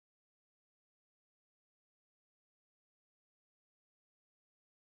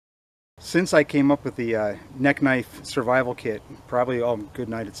Since I came up with the neck knife survival kit, probably, oh good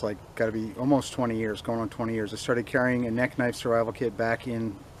night, it's like got to be almost 20 years, going on 20 years. I started carrying a neck knife survival kit back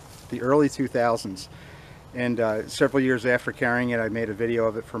in the early 2000s. And several years after carrying it, I made a video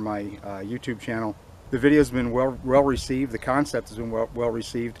of it for my YouTube channel. The video's been well received, the concept has been well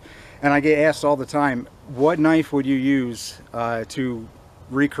received. And I get asked all the time, what knife would you use to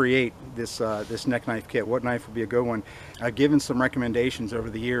recreate this this neck knife kit? What knife would be a good one? I've given some recommendations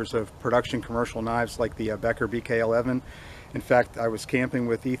over the years of production commercial knives like the Becker BK11. In fact, I was camping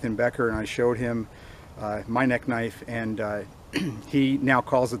with Ethan Becker and I showed him my neck knife, and he now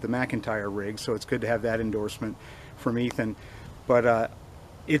calls it the McIntyre Rig, so it's good to have that endorsement from Ethan. But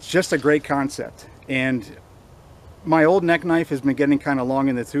it's just a great concept. And my old neck knife has been getting kind of long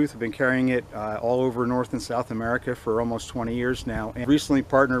in the tooth. I've been carrying it all over North and South America for almost 20 years now, and recently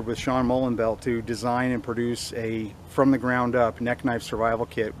partnered with Sean Mullenbelt to design and produce a from the ground up neck knife survival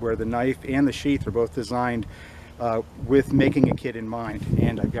kit where the knife and the sheath are both designed with making a kit in mind.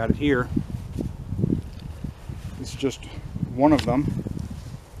 And I've got it here. It's just one of them.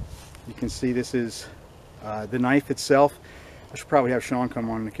 You can see this is the knife itself. I should probably have Sean come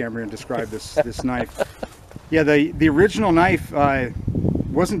on the camera and describe this knife. Yeah, the original knife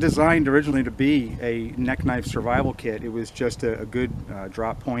wasn't designed originally to be a neck knife survival kit. It was just a good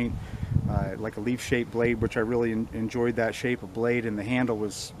drop point, like a leaf-shaped blade, which I really enjoyed that shape of blade, and the handle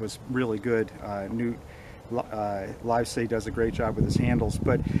was really good. Livesay does a great job with his handles,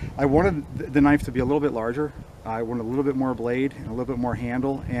 but I wanted the knife to be a little bit larger. I wanted a little bit more blade and a little bit more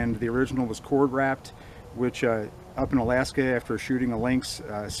handle, and the original was cord wrapped, which up in Alaska, after shooting a lynx,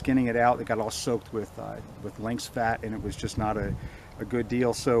 skinning it out, it got all soaked with lynx fat, and it was just not a good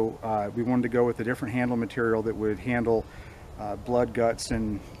deal. So we wanted to go with a different handle material that would handle blood, guts,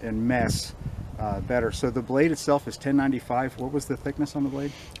 and mess better. So the blade itself is 1095. What was the thickness on the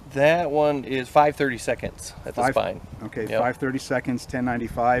blade? That one is 5/32 at the spine. Okay, yep. 5/32,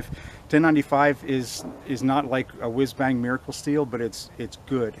 1095. 1095 is not like a whiz bang miracle steel, but it's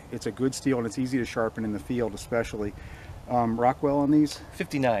good. It's a good steel, and it's easy to sharpen in the field, especially. Rockwell on these?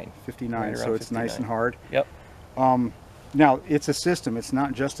 59. 59. Right, so it's 59. Nice and hard. Yep. Now it's a system. It's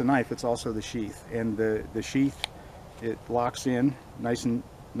not just a knife. It's also the sheath, and the sheath, it locks in nice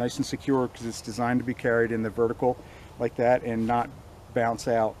and secure because it's designed to be carried in the vertical like that and not bounce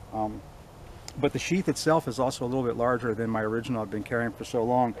out. But the sheath itself is also a little bit larger than my original I've been carrying for so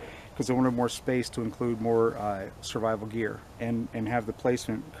long, because I wanted more space to include more survival gear and have the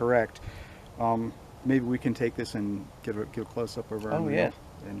placement correct. Maybe we can take this and give a close-up over our mill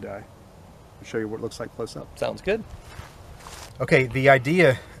and show you what it looks like close up. Sounds good. Okay, the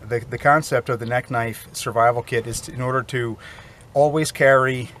idea, the concept of the neck knife survival kit is in order to always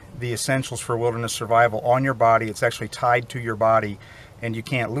carry the essentials for wilderness survival on your body. It's actually tied to your body, and you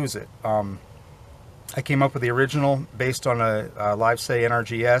can't lose it. I came up with the original based on a Livesay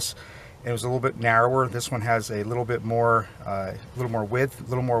NRGS. It was a little bit narrower. This one has a little bit more, width, a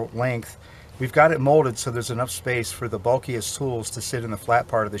little more length. We've got it molded so there's enough space for the bulkiest tools to sit in the flat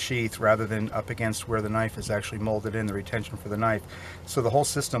part of the sheath rather than up against where the knife is actually molded in, the retention for the knife. So the whole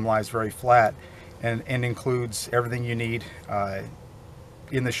system lies very flat and includes everything you need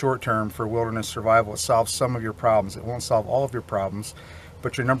in the short term for wilderness survival. It solves some of your problems. It won't solve all of your problems,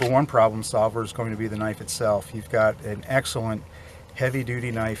 but your number one problem solver is going to be the knife itself. You've got an excellent heavy-duty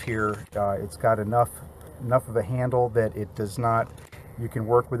knife here. It's got enough of a handle that it does not, you can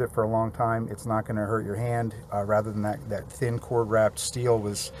work with it for a long time. It's not going to hurt your hand, rather than that thin cord-wrapped steel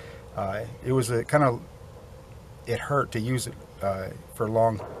was, it hurt to use it for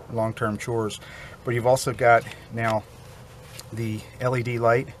long-term chores. But you've also got now the LED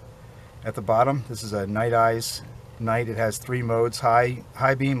light at the bottom. This is a night eyes night. It has 3 modes: high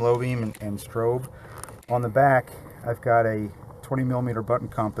beam, low beam, and strobe. On the back, I've got a 20mm button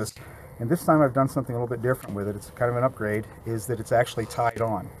compass, and this time I've done something a little bit different with it. It's kind of an upgrade, is that it's actually tied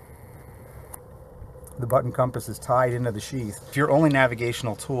on. The button compass is tied into the sheath. If your only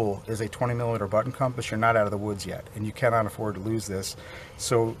navigational tool is a 20mm button compass, you're not out of the woods yet, and you cannot afford to lose this.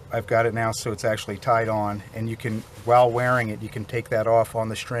 So I've got it now so it's actually tied on, and you can, while wearing it, you can take that off on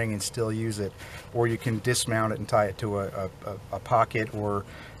the string and still use it, or you can dismount it and tie it to a pocket, or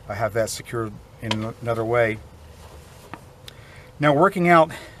have that secured in another way. Now, working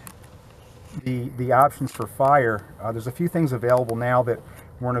out the options for fire, there's a few things available now that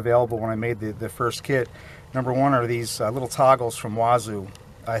weren't available when I made the first kit. Number one are these little toggles from Wazoo.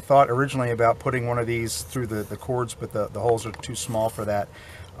 I thought originally about putting one of these through the cords, but the holes are too small for that.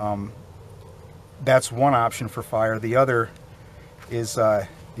 That's one option for fire. The other is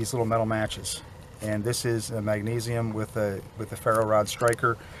these little metal matches, and this is a magnesium with a ferro rod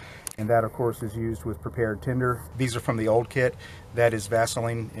striker. And that, of course, is used with prepared tinder. These are from the old kit. That is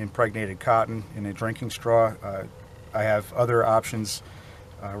Vaseline impregnated cotton in a drinking straw. I have other options.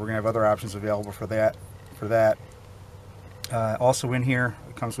 We're going to have other options available for that. Also in here,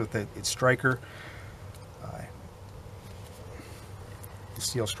 it comes with its striker. The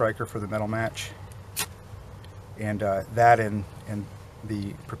steel striker for the metal match. And that and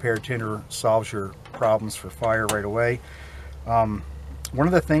the prepared tinder solves your problems for fire right away. One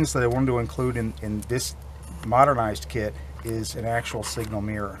of the things that I wanted to include in this modernized kit is an actual signal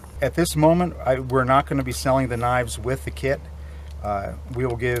mirror. At this moment, we're not going to be selling the knives with the kit. We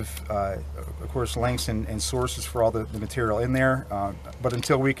will give, of course, links and sources for all the material in there, but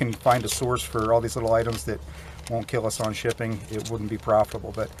until we can find a source for all these little items that won't kill us on shipping, it wouldn't be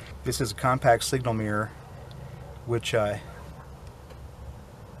profitable. But this is a compact signal mirror, which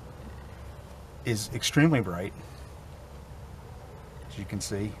is extremely bright, as you can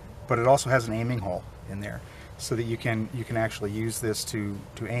see, but it also has an aiming hole in there so that you can actually use this to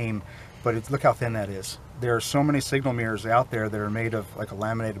aim. But look how thin that is. There are so many signal mirrors out there that are made of like a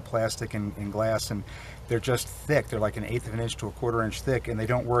laminated plastic and glass, and they're just thick. They're like 1/8 of an inch to 1/4 inch thick, and they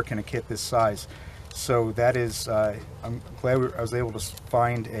don't work in a kit this size. So that is, I'm glad I was able to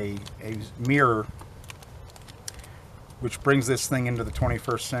find a mirror which brings this thing into the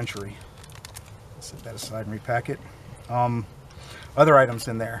 21st century. Set that aside and repack it. Other items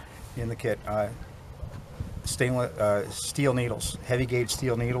in there in the kit: stainless steel needles, heavy gauge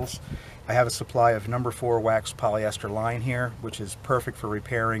steel needles. I have a supply of number 4 wax polyester line here, which is perfect for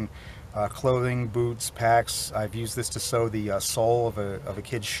repairing clothing, boots, packs. I've used this to sew the sole of a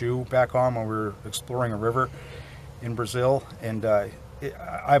kid's shoe back on when we were exploring a river in Brazil, and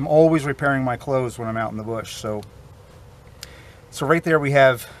I'm always repairing my clothes when I'm out in the bush. So right there we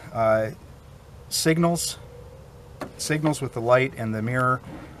have signals with the light and the mirror.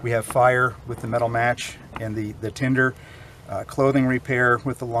 We have fire with the metal match and the tinder, clothing repair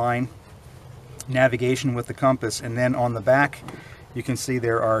with the line, navigation with the compass, and then on the back you can see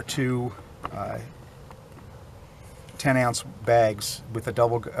there are 2 10-ounce bags with a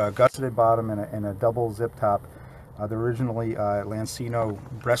double gusseted bottom and a double zip top. They're originally Lancino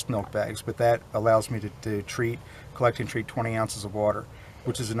breast milk bags, but that allows me to collect and treat 20 ounces of water,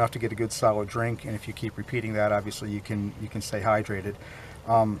 which is enough to get a good solid drink. And if you keep repeating that, obviously you can stay hydrated.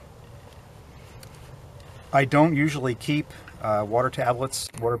 I don't usually keep water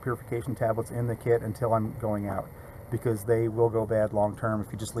purification tablets in the kit until I'm going out, because they will go bad long term.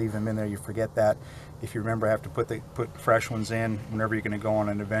 If you just leave them in there, you forget that. If you remember, I have to put fresh ones in whenever you're going to go on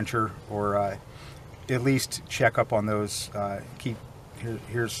an adventure, or at least check up on those.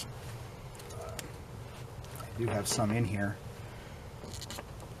 Here's I do have some in here,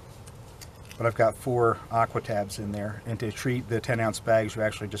 but I've got 4 aqua tabs in there, and to treat the 10-ounce bags, you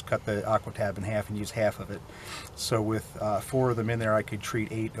actually just cut the aqua tab in half and use half of it. So with 4 of them in there, I could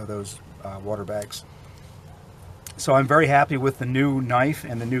treat 8 of those water bags. So I'm very happy with the new knife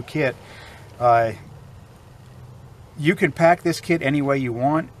and the new kit. You can pack this kit any way you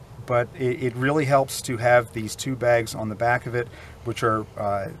want, but it really helps to have these 2 bags on the back of it, which are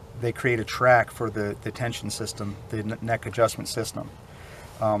they create a track for the tension system, the neck adjustment system.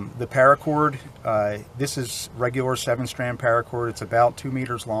 The paracord, this is regular 7-strand paracord. It's about 2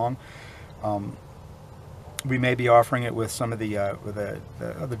 meters long. We may be offering it with some of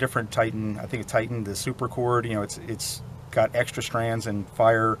the different Titan. I think it's Titan, the super cord. You know, it's got extra strands and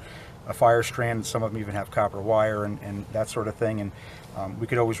a fire strand, and some of them even have copper wire and that sort of thing. And we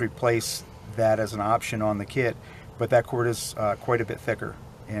could always replace that as an option on the kit, but that cord is quite a bit thicker,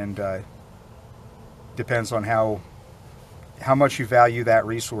 and depends on how much you value that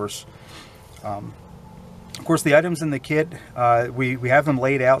resource. Of course, the items in the kit, we have them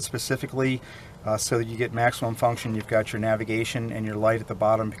laid out specifically so that you get maximum function. You've got your navigation and your light at the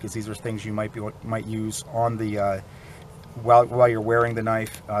bottom, because these are things you might use on the while you're wearing the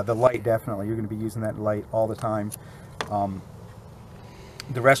knife. The light, definitely, you're going to be using that light all the time.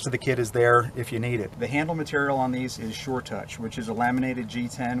 The rest of the kit is there if you need it. The handle material on these is Sure Touch, which is a laminated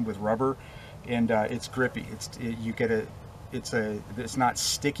G10 with rubber, and it's grippy. It's not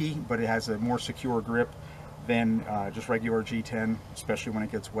sticky, but it has a more secure grip than just regular G10, especially when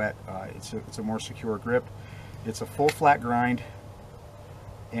it gets wet. It's a more secure grip. It's a full flat grind,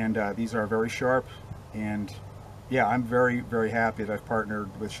 and these are very sharp. And yeah, I'm very, very happy that I've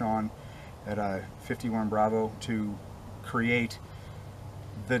partnered with Sean at 51 Bravo to create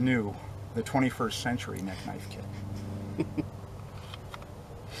the 21st century neck knife kit.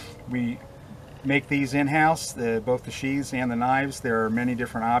 We make these in-house, both the sheaths and the knives. There are many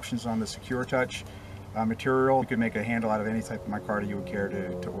different options on the Secure Touch material. You could make a handle out of any type of micarta you would care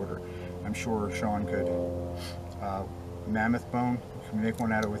to order. I'm sure Sean could. Mammoth bone, you can make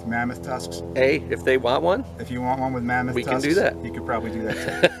one out of with mammoth tusks. Hey, if they want one, if you want one with mammoth tusks, we can do that. You could probably do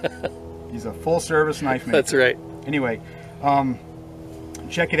that too. He's a full service knife maker. That's right. Anyway,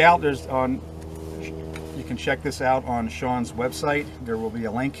 check it out. You can check this out on Sean's website. There will be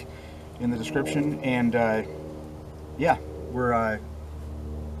a link in the description. And yeah, we're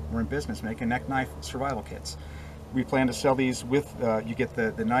in business making neck knife survival kits. We plan to sell these with, you get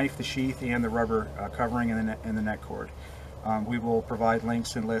the knife, the sheath, and the rubber covering and the neck cord. We will provide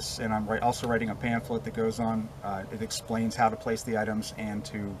links and lists, and I'm also writing a pamphlet that goes on. It explains how to place the items and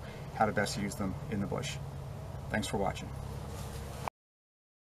how to best use them in the bush. Thanks for watching.